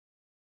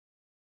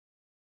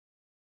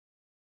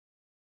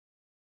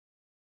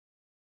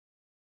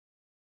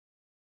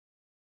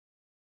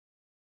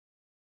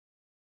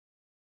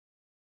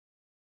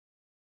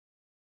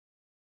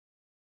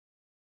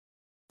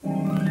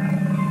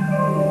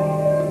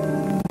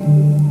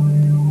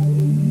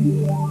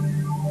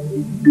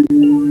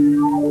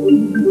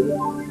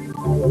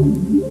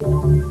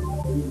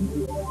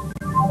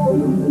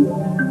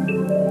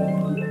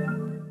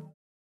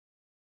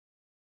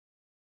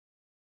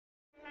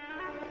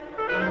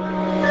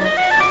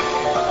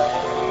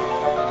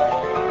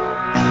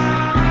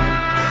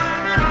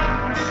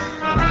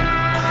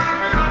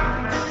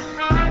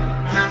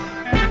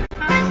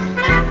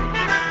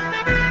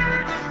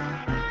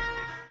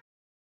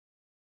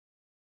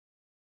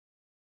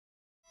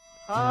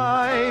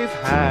I've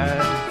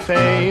had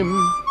fame,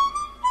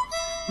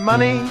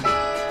 money,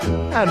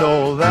 and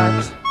all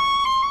that.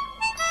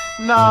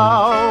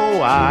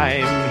 Now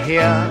I'm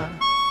here,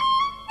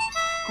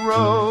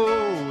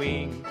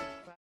 growing.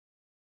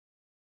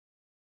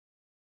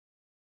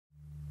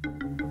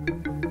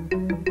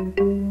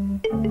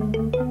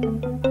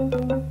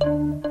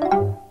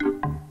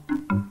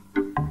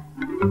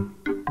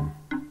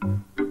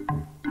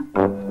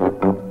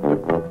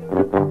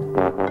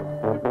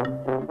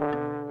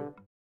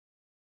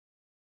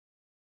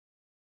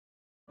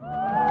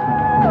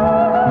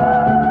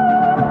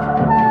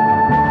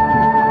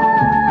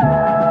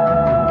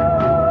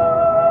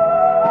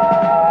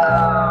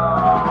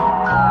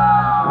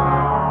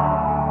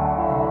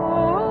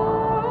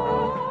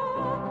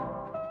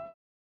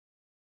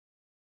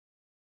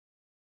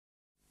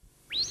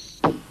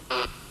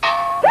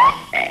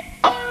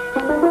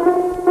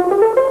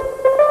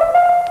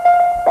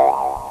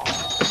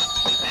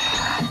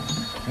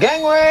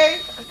 Gangway!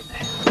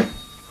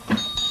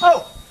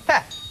 Oh,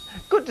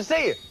 good to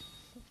see you.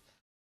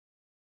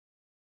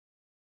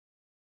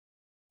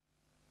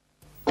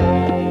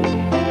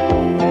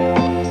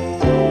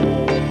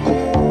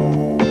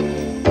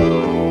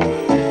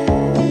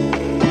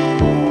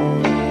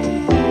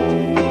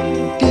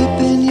 Deep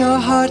in your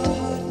heart,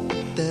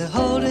 they're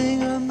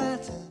holding a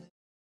mat.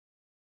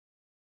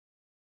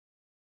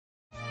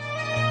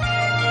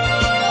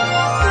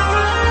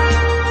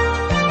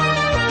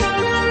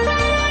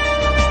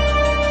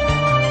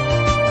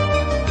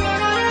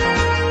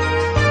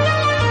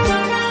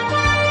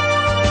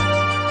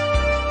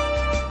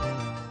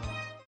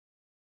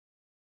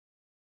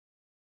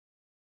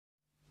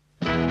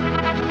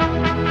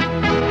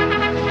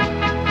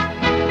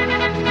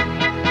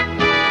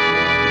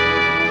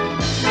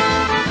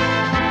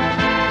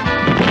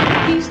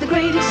 He's the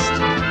greatest.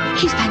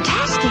 He's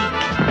fantastic.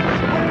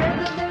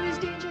 Wherever there is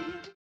danger,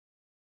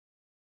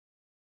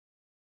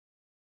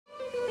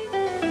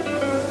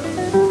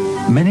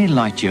 Many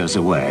light years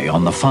away,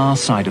 on the far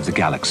side of the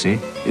galaxy,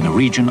 in a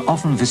region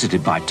often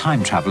visited by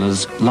time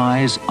travelers,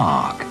 lies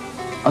Arg,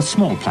 a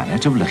small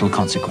planet of little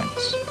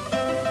consequence.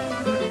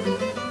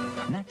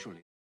 Naturally.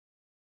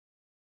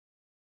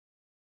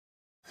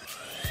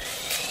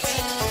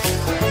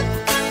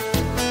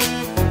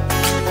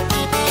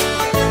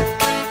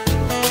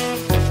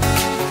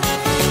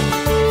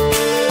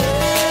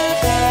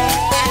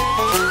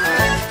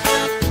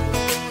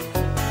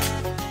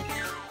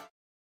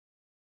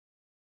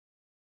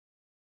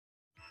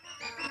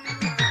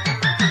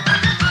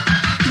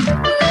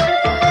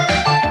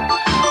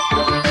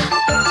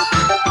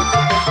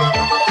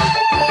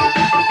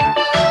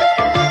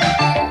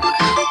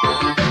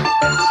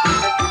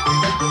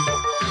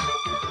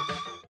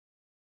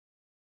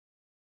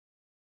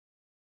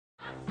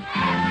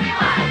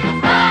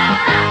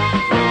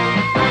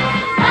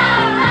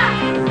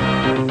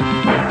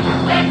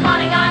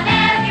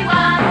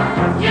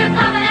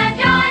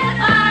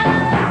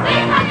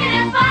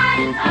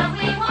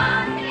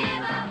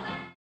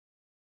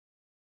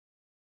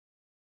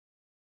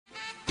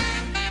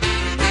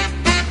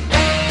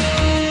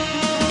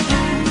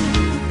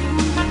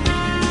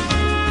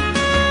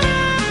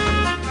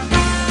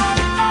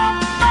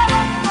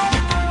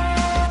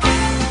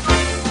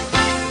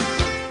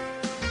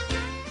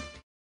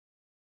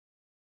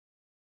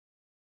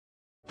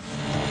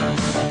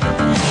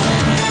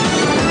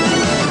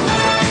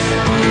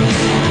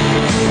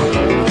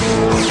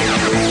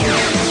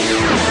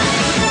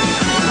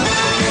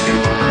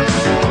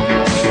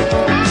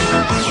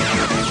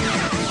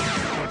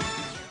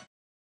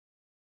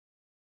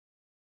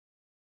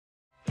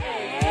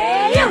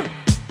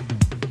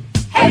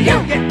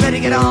 Get ready,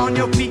 get on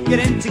your feet, get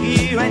into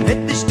gear and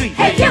hit the street.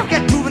 Hey, you!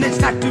 Get moving,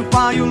 it's not too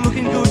far, you're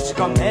looking good, so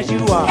come as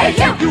you are. Hey,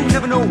 you! You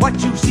never know what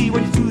you see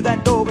when you through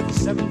that door with the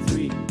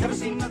 7-3. Never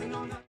seen nothing.